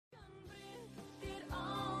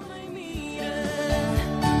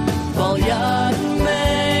al jaren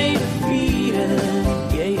my vieren.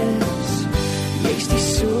 Jy's die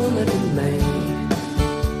somer in my.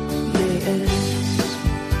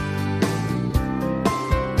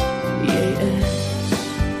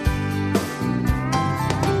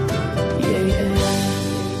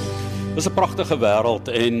 Dis 'n pragtige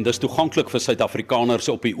wêreld en dis toeganklik vir Suid-Afrikaners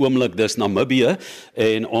op die oomblik. Dis Namibië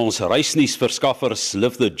en ons reisnuusverskaffers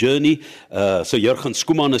live the journey. So Jurgens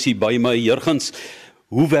Schoeman is hier by my. Jurgens,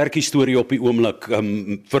 hoe werk die storie op die oomblik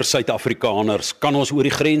vir Suid-Afrikaners? Kan ons oor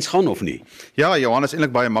die grens gaan of nie? Ja, Johan, is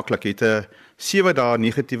eintlik baie maklik. Jy het 'n 7 dae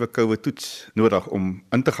negatiewe COVID-toets nodig om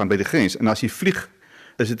in te gaan by die grens. En as jy vlieg,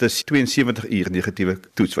 is dit 'n 72 uur negatiewe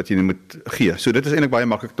toets wat jy moet gee. So dit is eintlik baie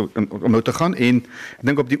maklik om nou te gaan en ek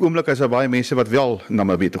dink op die oomblik is daar baie mense wat wel na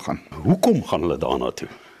Merwe toe gaan. Hoekom gaan hulle daarna toe?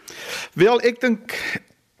 Wel, ek dink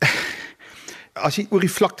as jy oor die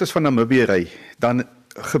vlaktes van Namibië ry, dan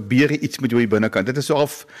gebeur iets met jou binnekant. Dit is so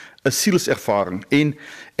half 'n sielservaring. En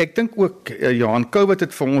ek dink ook Johan, COVID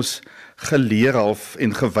het vir ons geleer half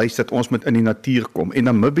en gewys dat ons moet in die natuur kom. En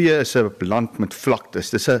Namibië is 'n land met vlaktes.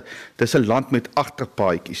 Dis 'n land met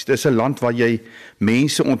agterpaadjies. Dis 'n land waar jy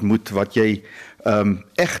mense ontmoet, wat jy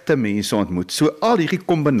egte mense ontmoet. So al hierdie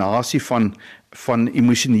kombinasie van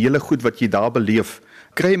emosionele goed wat jy daar beleef,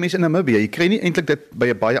 kry jy mense in Namibië. Jy kry nie eintlik dit by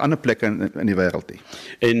 'n baie ander plekke in die wêreld nie.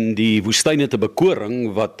 En die woestyn het 'n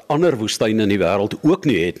bekoring wat ander woestyne in die wêreld ook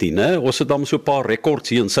nie het nie, né? Ons het dan so 'n paar rekords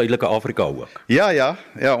hier in Suidelike Afrika ook. Ja,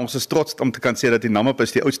 ons is trots om te kan sê dat die Namib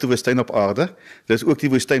is die oudste woestyn op aarde. Dis ook die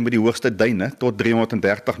woestyn met die hoogste duine, tot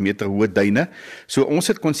 330 meter hoë duine. So ons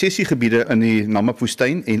het konsessiegebiede in die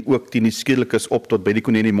Namibwoestyn en ook die nuuskierlikes op tot by die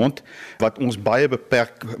Koniniemond, wat ons baie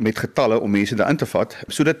beperk met getalle om mense daarin te vat.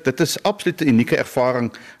 So dit is absoluut 'n unieke ervaring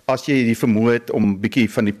as jy die vermoë het om bietjie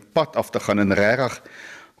van die pad af te gaan en regtig,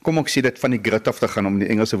 kom ek sê dit, van die grid af te gaan, om die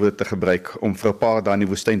Engelse woord te gebruik, om vir 'n paar dae in die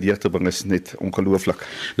woestyn deur te bring, is net ongelooflik.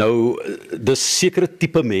 Nou, dis sekere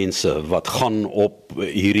tipe mense wat gaan op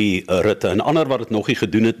hierdie ritte en ander wat dit nog nie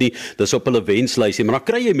gedoen het nie, dis op hulle wenslysie, maar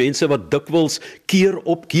dan kry jy mense wat dikwels keer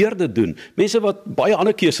op keer dit doen. Mense wat baie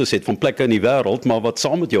ander keuses het van plekke in die wêreld, maar wat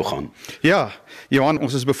saam met jou gaan. Ja, Johan,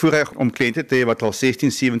 ons is bevoorreg om kliënte te hê wat al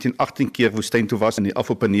 16, 17, 18 keer woestyn toe was in die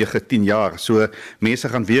afgelope 9, 10 jaar. So mense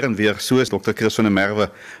gaan weer en weer, soos Dr. Chris van der Merwe,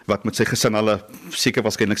 wat met sy gesin al seker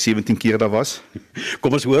waarskynlik 17 keer daar was.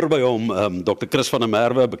 Kom ons hoor by hom, Dr. Chris van der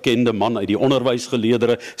Merwe, bekende man uit die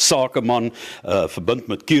onderwysgeleerdere, sakeman, verbind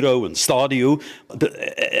met Kiro en Stadio.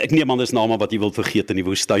 Ek neem aan dis name wat jy wil vergeet in die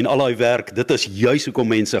woestyn. Al daai werk, dit is juis hoekom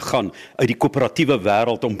mense gaan uit die koöperatiewe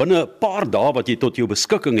wêreld om binne 'n paar dae wat jy tot jou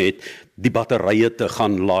beskikking het, die batterye te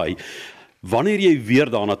gaan laai. Wanneer jy weer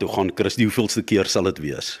daarna toe gaan, Chris, die hoeveelste keer sal dit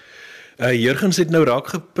wees? Jurgens het nou raak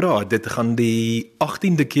gepraat, dit gaan die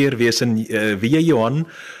 18de keer wees in, wie jy Johan,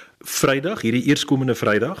 Vrydag, hierdie eerskomende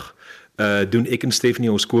Vrydag, doen ek en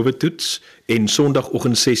Stephanie ons COVID-toets, en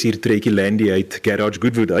Sondagoggend 6 uur trek die Landy uit Garage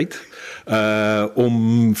Goodwood uit,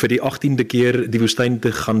 om vir die 18de keer die woestyn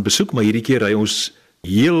te gaan besoek, maar hierdie keer ry ons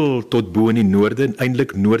heel tot bo in die noorde,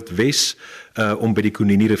 eintlik noordwes, om by die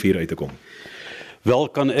Konini rivier uit te kom. Wel,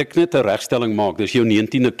 kan ek net 'n regstelling maak, dis jou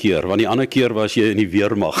 19de keer, want die ander keer was jy in die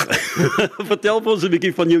weermag. Vertel vir ons 'n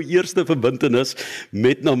bietjie van jou eerste verbintenis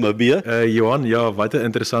met Namibië. Johan, ja, wat 'n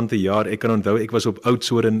interessante jaar. Ek kan onthou, ek was op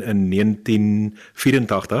Oudtshoorn in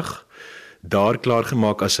 1984, daar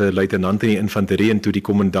klaargemaak as 'n luitenant in die infanterie, en toe die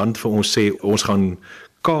kommandant vir ons sê, ons gaan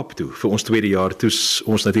Kaap toe, vir ons tweede jaar, toes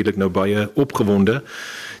ons natuurlik nou baie opgewonde.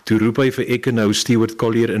 Toe roep hy vir ek en nou Stewart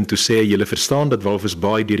Collier en toe sê hy, julle verstaan dat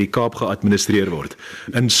Walvisbaai deur die Kaap geadministreer word.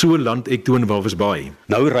 En so land ek toe in Walvisbaai.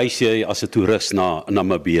 Nou reis jy as 'n toerist na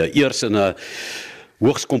Namibië, eers in 'n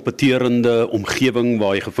hoogs kompeterende omgewing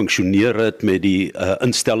waar jy gefunksioneer het met die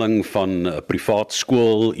instelling van 'n privaat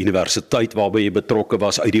skool, universiteit waarby jy betrokke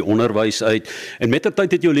was, uit die onderwys uit, en met die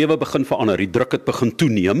tyd het jou lewe begin verander, die druk het begin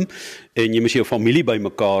toeneem, en jy moet jou familie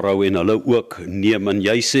bymekaar hou en hulle ook neem, en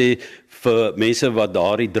jy sê, vir mense wat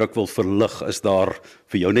daardie druk wil verlig, is daar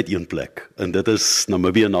vir jou net een plek, en dit is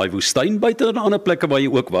Namibië en daai woestyn, buite in ander plekke waar jy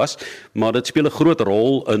ook was, maar dit speel 'n groot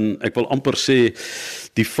rol in, ek wil amper sê,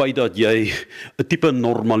 die feit dat jy 'n tipe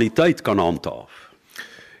normaliteit kan handhaaf.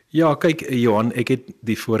 Ja, kyk Johan, ek het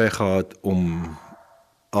die voorreg gehad om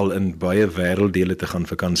al in baie wêrelddele te gaan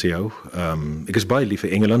vakansie hou. Ek is baie lief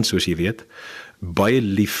vir Engeland, soos jy weet, baie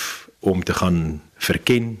lief om te gaan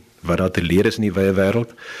verken wat daar te leer is in die wye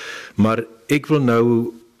wêreld, maar ek wil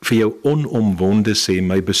nou vir jou onomwonde sê,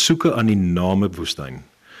 my besoeke aan die Namibwoestyn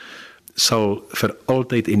sal vir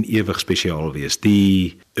altyd en ewig spesiaal wees.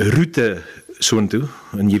 Die roete soontoe,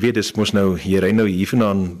 en jy weet, dis mos nou, jy ry nou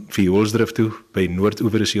hiervandaan Vioolsdrift toe, by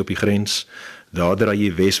Noordoewer is jy op die grens, daar draai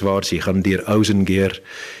jy weswaarts, jy gaan deur Ousengeer,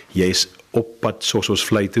 jy's op pad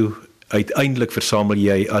Voertuigspesifikasies toe, uiteindelik versamel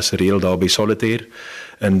jy as reël daar by Solitaire,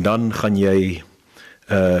 en dan gaan jy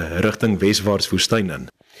rigting weswaarts woestyn in.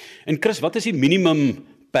 En Chris, wat is die minimum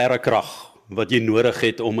perdekrag wat jy nodig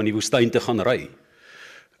het om in die woestyn te gaan ry?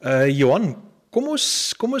 Johan, kom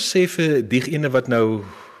ons sê vir diegene wat nou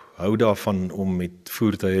hou daarvan om met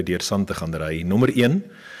voertuie deur sand te gaan ry. Nommer 1,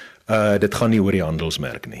 dit gaan nie oor die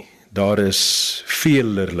handelsmerk nie. Daar is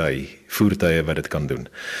velerlei voertuie wat dit kan doen.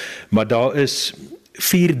 Maar daar is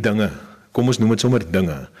 4 dinge, kom ons noem dit sommer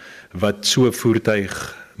dinge, wat so 'n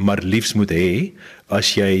voertuig maar liefs moet hê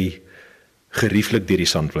as jy gerieflik deur die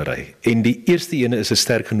sand wil ry. En die eerste ene is 'n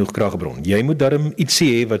sterk genoeg kragbron. Jy moet darm ietsie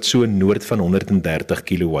hê wat so noord van 130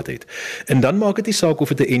 kW het. En dan maak dit nie saak of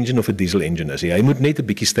dit 'n engine of 'n diesel engine is. Hy moet net 'n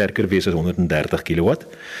bietjie sterker wees as 130 kW.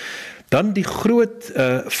 Dan die groot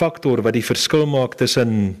faktor wat die verskil maak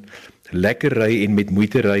tussen lekker ry en met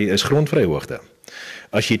moeite ry is grondvryhoogte.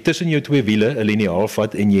 As jy tussen jou 2 wiele 'n liniaal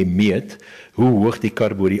vat en jy meet hoe hoog die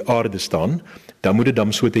kar bo die aarde staan, dan moet dit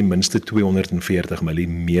dan so ten minste 240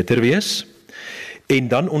 mm wees. En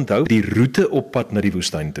dan onthou, die roete op pad na die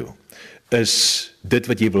woestyn toe is dit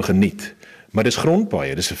wat jy wil geniet. Maar dis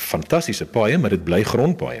grondpaaie, dis 'n fantastiese paaie, maar dit bly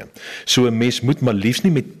grondpaaie. So 'n mens moet maar liefs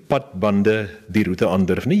nie met padbande die roete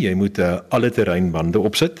aandurf nie. Jy moet alle terreinbande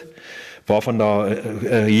opsit, waarvan daar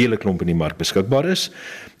 'n hele klomp in die mark beskikbaar is.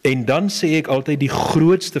 En dan sê ek altyd die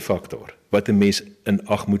grootste faktor wat 'n mens in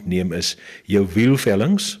ag moet neem is jou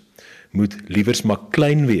wielvellings moet liewers maar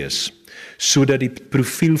klein wees, sodat die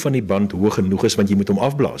profiel van die band hoog genoeg is, want jy moet hom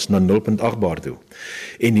afblaas na 0.8 bar toe.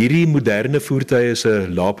 En hierdie moderne voertuie se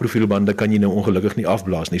laagprofielbande kan jy nou ongelukkig nie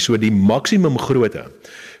afblaas nie. So die maksimum grootte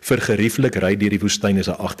vir gerieflik ry deur die woestyn is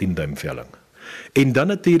 'n 18 duim velling. En dan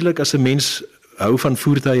natuurlik, as 'n mens hou van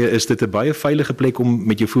voertuie, is dit 'n baie veilige plek om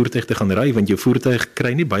met jou voertuig te gaan ry, want jou voertuig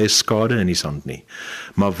kry nie baie skade in die sand nie.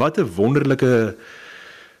 Maar wat 'n wonderlike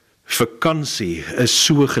vakansie is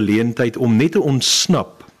so 'n geleentheid om net te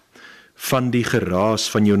ontsnap van die geraas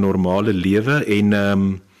van jou normale lewe.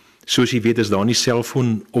 En soos jy weet, is daar nie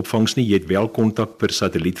selfoonopvangs nie, jy het wel kontak per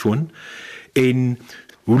satellietfoon. En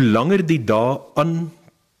hoe langer die dae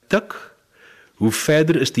aantik, hoe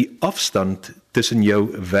verder is die afstand tussen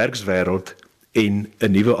jou werkswêreld en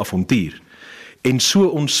 'n nuwe avontuur. En so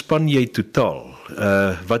ontspan jy totaal.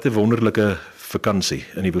 Wat 'n wonderlike vakansie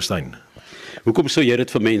in die woestyn. Hoekom sou jy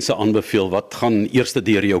dit vir mense aanbeveel? Wat gaan eers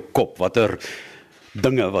deur jou kop? Watter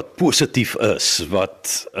dinge wat positief is,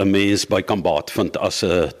 wat 'n mens by kan baat vind as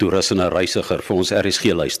 'n toerist en 'n reisiger vir ons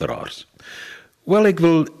RSG luisteraars? Wel,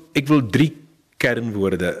 ek wil 3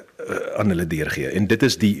 kernwoorde aan hulle deurgee. En dit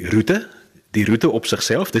is die roete op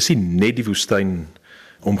sigself. Dis nie net die woestyn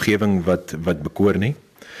omgewing wat bekoor nie.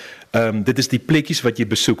 Dit is die plekkies wat jy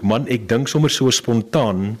besoek. Man, ek dink sommer so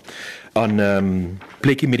spontaan aan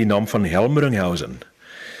plekkie met die naam van Helmeringhausen.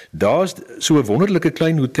 Daar's so 'n wonderlike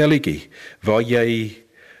klein hotelletjie waar jy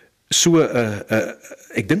so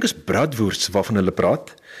ek dink is bratwurst waarvan hulle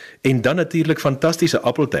praat, en dan natuurlik fantastiese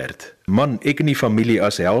appeltert. Man, ek en die familie,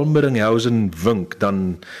 as Helmeringhausen wink,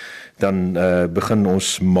 dan begin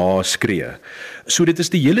ons ma skree. So dit is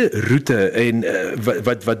die hele roete en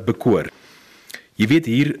wat bekoor. Jy weet,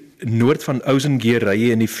 hier noord van Ousengeer ry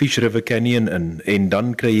jy in die Fish River Canyon in, en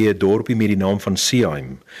dan kry jy 'n dorpie met die naam van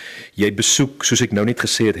Seeheim. Jy besoek, soos ek nou net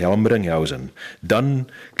gesê het, Helmeringhausen. Dan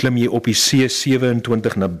klim jy op die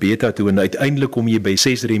C27 na Beta toe, en uiteindelik kom jy by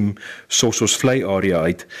 6riem Voertuigspesifikasies area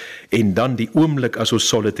uit. En dan die oomblik as ons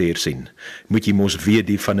Solitaire sien, moet jy mos weet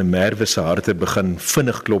die van 'n Merwe se harte begin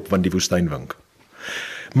vinnig klop, want die woestyn wink.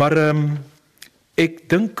 Maar ek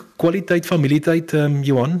dink kwaliteit familietyd,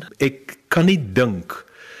 Johan. Ek kan nie dink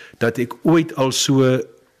dat ek ooit al so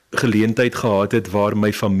geleentheid gehad het waar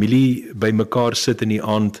my familie bymekaar sit in die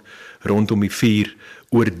aand rondom die vuur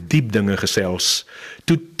oor diep dinge gesels,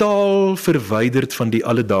 totaal verwyderd van die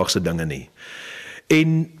alledaagse dinge nie.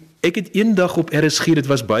 En ek het eendag op RSG, dit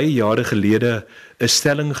was baie jare gelede, 'n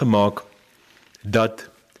stelling gemaak dat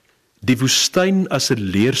die woestyn as 'n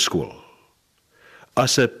leerskool,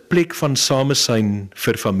 as 'n plek van samesyn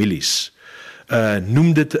vir families,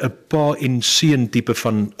 noem dit 'n pa en seun tipe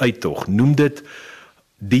van uittog, noem dit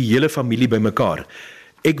die hele familie bymekaar.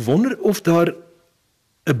 Ek wonder of daar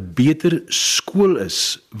 'n beter skool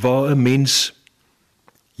is waar 'n mens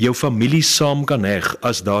jou familie saam kan heg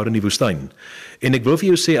as daar in die woestyn. En ek wil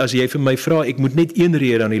vir jou sê, as jy vir my vra, ek moet net een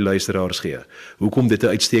rede aan die luisteraars gee hoekom dit 'n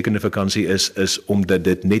uitstekende vakansie is omdat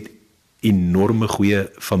dit net enorme goeie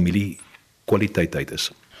familiekwaliteit uit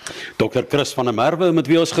is. Dr. Chris van der Merwe met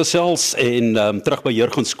wie ons gesels en terug by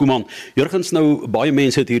Jurgens Schoeman. Jurgens, nou baie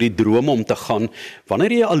mense het hierdie droom om te gaan.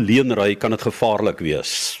 Wanneer jy alleen ry, kan dit gevaarlik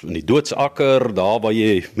wees. In die doodsakker, daar waar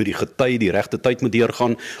jy met die gety die regte tyd moet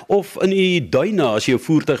deurgaan, of in die duine as jy 'n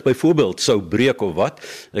voertuig byvoorbeeld sou breek of wat.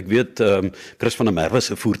 Ek weet Chris van der Merwe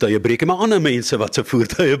se voertuie breek, maar ander mense wat se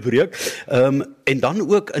voertuie breek. En dan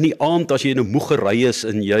ook in die aand as jy nou moeg gery is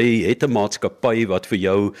en jy het 'n maatskappy wat vir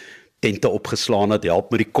jou tente opgeslaan het, help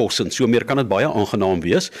met die kos en so meer, kan dit baie aangenaam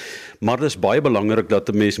wees, maar dit is baie belangrik dat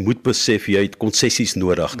 'n mens moet besef jy het konsessies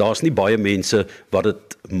nodig. Daar's nie baie mense wat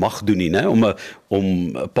dit mag doen nie, né,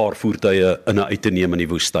 om 'n paar voertuie in en uit te neem in die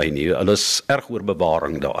woestyn nie. Hulle is erg oor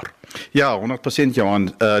bewaring daar. Ja, 100%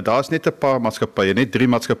 Johan. Daar's net 'n paar maatskappye, net 3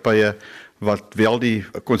 maatskappye wat wel die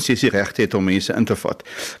konsessiereg het om mense in te vat.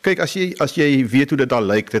 Kyk, as jy weet hoe dit daar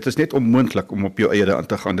lyk, dit is net onmoontlik om op jou eie aan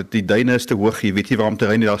te gaan. Die duine is te hoog, jy weet nie waar om te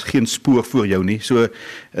ry nie, daar's geen spoor voor jou nie. So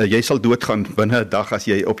jy sal doodgaan binne 'n dag as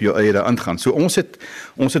jy op jou eie aangaan. So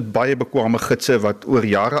ons het baie bekwame gidse wat oor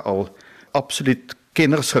jare al absoluut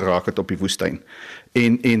kenners geraak het op die woestyn.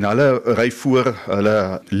 En hulle ry voor,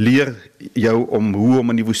 hulle leer jou hoe om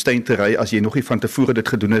in die woestyn te ry as jy nog nie van tevore dit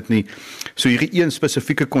gedoen het nie. So hierdie een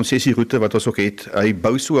spesifieke konsessieroete wat ons ook het, hy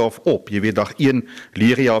bou so half op. Jy weet, dag 1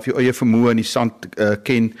 leer jy of jou eie vermoë in die sand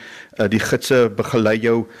ken, die gidse begelei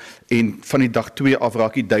jou, en van die dag 2 af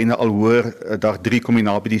raak die duine al hoër, dag 3 kom jy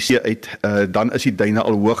naby die see uit, dan is die duine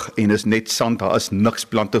al hoog en is net sand, daar is niks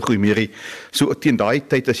plante groei meer nie. So teen daai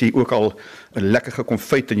tyd as jy ook al lekker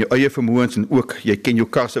gekonfyt in jou eie vermoëns en ook jy ken jou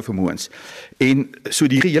kar se vermoëns. En so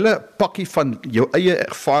die hele pakkie van jou eie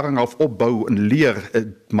ervaring af opbou en leer,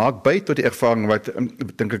 maak by tot die ervaring wat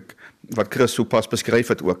dink ek wat Chris so pas beskryf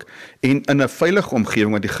het ook. En in 'n veilige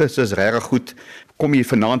omgewing, want die gids is regtig goed, kom jy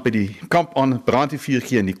vanaand by die kamp aan, brand die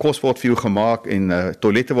vuurtjie en die kos word vir jou gemaak en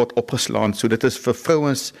toilette word opgeslaan. So dit is vir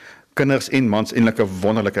vrouens, kinders en mans eintlik 'n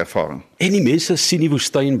wonderlike ervaring. En die mense sien die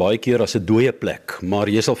woestyn baie keer as 'n dooie plek, maar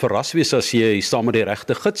jy sal verras wees as jy saam met die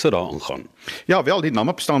regte gidse daar aangaan. Ja, wel, die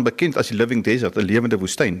Namib staan bekend as die living desert, 'n lewende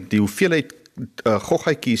woestyn. Die hoeveelheid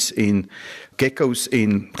goggetjies en geckos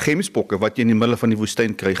en gemsbokke wat jy in die middel van die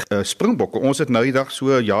woestyn kry, springbokke. Ons het nou die dag so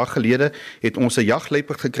 'n jaar gelede het ons 'n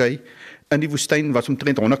jagluiperd gekry in die woestyn wat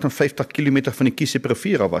omtrent 150 km van die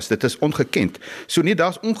Kieserivier was. Dit is ongekend. So nee,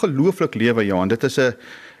 daar's ongelooflik lewe, Johan. Dit is 'n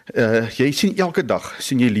jy sien elke dag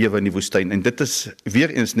sien jy lewe in die woestyn en dit is weer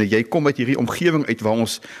eens jy kom uit hierdie omgewing uit waar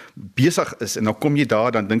ons besig is en dan kom jy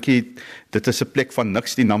daar, dan dink jy dit is 'n plek van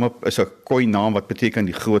niks. Die Namib is 'n Khoi naam wat beteken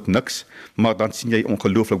die groot niks, maar dan sien jy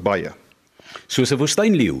ongelooflik baie. Soos 'n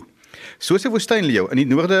woestynleeu. Soos 'n woestynleeu in die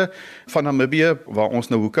noorde van Namibië waar ons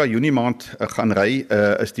nou Hoeka Junie maand gaan ry,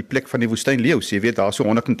 is die plek van die woestynleeu's. Jy weet daar's so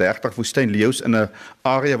 130 woestynleeu's in 'n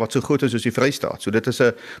area wat so groot is soos die Vrystaat. So dit is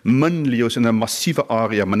 'n min leeu's in 'n massiewe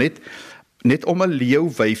area, maar net om 'n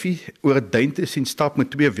leeuwyfie oor 'n duin te sien stap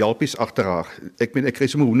met 2 welpies agter haar. Ek kry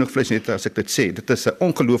sommer hoendervleis net as ek dit sê. Dit is 'n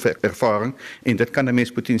ongelooflike ervaring en dit kan 'n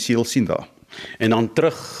mens potensieel sien daar. En dan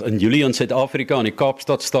terug in Julie in Suid-Afrika aan die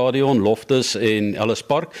Kaapstad Stadion, Loftus en Ellis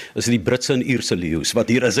Park, is die Britse en Ierse leeu's wat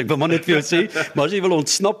hier is. Ek wil maar net vir jou sê, maar as jy wil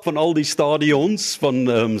ontsnap van al die stadions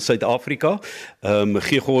van Suid-Afrika,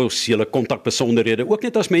 gee ons julle kontakbesonderhede. Ook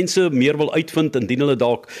net as mense meer wil uitvind indien hulle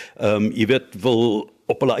dalk jy weet wil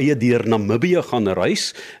op hulle eie deur Namibië gaan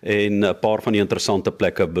reis en 'n paar van die interessante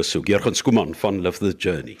plekke besoek. Jurgens Schoeman van Live the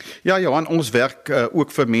Journey. Ja, Johan, ons werk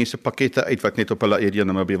ook vir mense pakkette uit wat net op hulle eie deur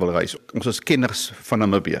Namibië wil reis. Ons is kenners van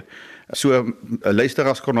Namibië. So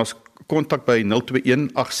luisteraars kan ons kontak by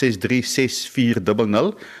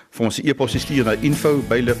 021-863-6400 vir ons e-pos stuur na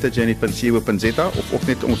info@livethejourney.co.za of ook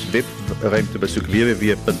net ons webruimte besoek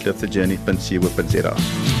www.livethejourney.co.za.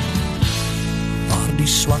 Waar die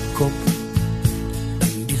swak kop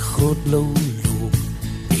groot blou loop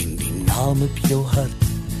en die naam op jou hart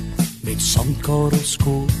met sandkorrels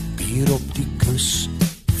koop hier op die kus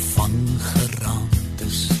van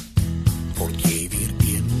geraamtes word jy weer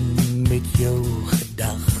een met jou